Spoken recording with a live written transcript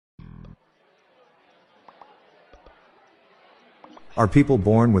Are people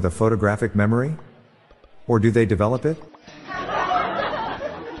born with a photographic memory? Or do they develop it?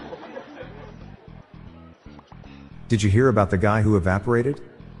 Did you hear about the guy who evaporated?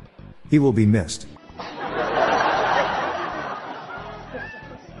 He will be missed.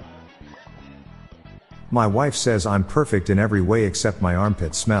 My wife says I'm perfect in every way except my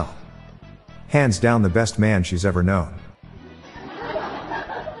armpit smell. Hands down the best man she's ever known.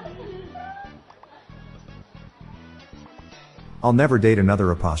 I'll never date another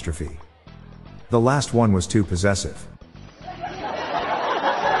apostrophe. The last one was too possessive.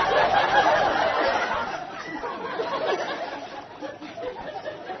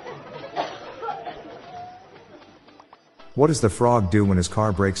 What does the frog do when his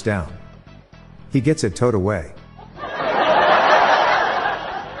car breaks down? He gets it towed away.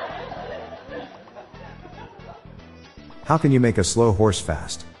 How can you make a slow horse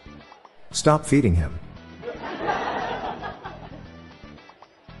fast? Stop feeding him.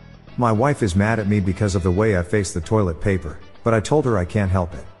 My wife is mad at me because of the way I face the toilet paper, but I told her I can't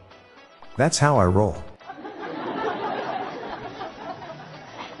help it. That's how I roll.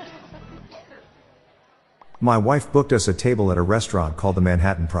 My wife booked us a table at a restaurant called the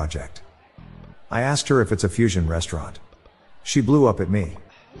Manhattan Project. I asked her if it's a fusion restaurant. She blew up at me.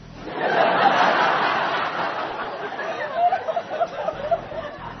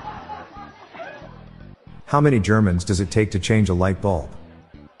 How many Germans does it take to change a light bulb?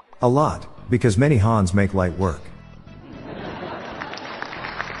 A lot, because many Hans make light work.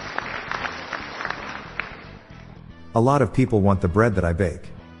 A lot of people want the bread that I bake.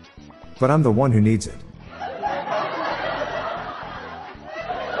 But I'm the one who needs it.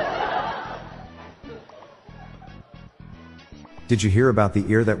 Did you hear about the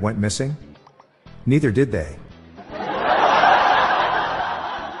ear that went missing? Neither did they.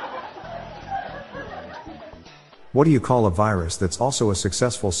 What do you call a virus that's also a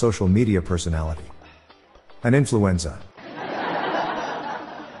successful social media personality? An influenza.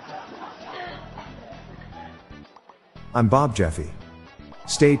 I'm Bob Jeffy.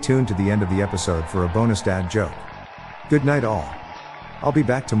 Stay tuned to the end of the episode for a bonus dad joke. Good night all. I'll be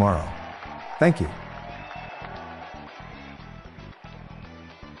back tomorrow. Thank you.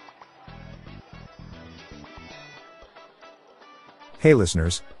 Hey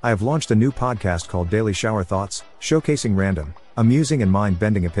listeners, I have launched a new podcast called Daily Shower Thoughts, showcasing random, amusing and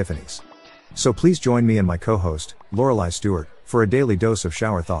mind-bending epiphanies. So please join me and my co-host, Lorelei Stewart, for a daily dose of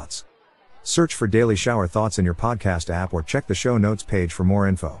shower thoughts. Search for Daily Shower Thoughts in your podcast app or check the show notes page for more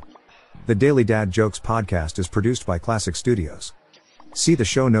info. The Daily Dad Jokes podcast is produced by Classic Studios. See the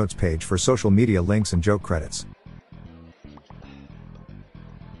show notes page for social media links and joke credits.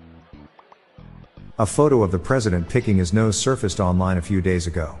 A photo of the president picking his nose surfaced online a few days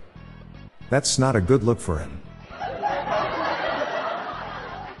ago. That's not a good look for him.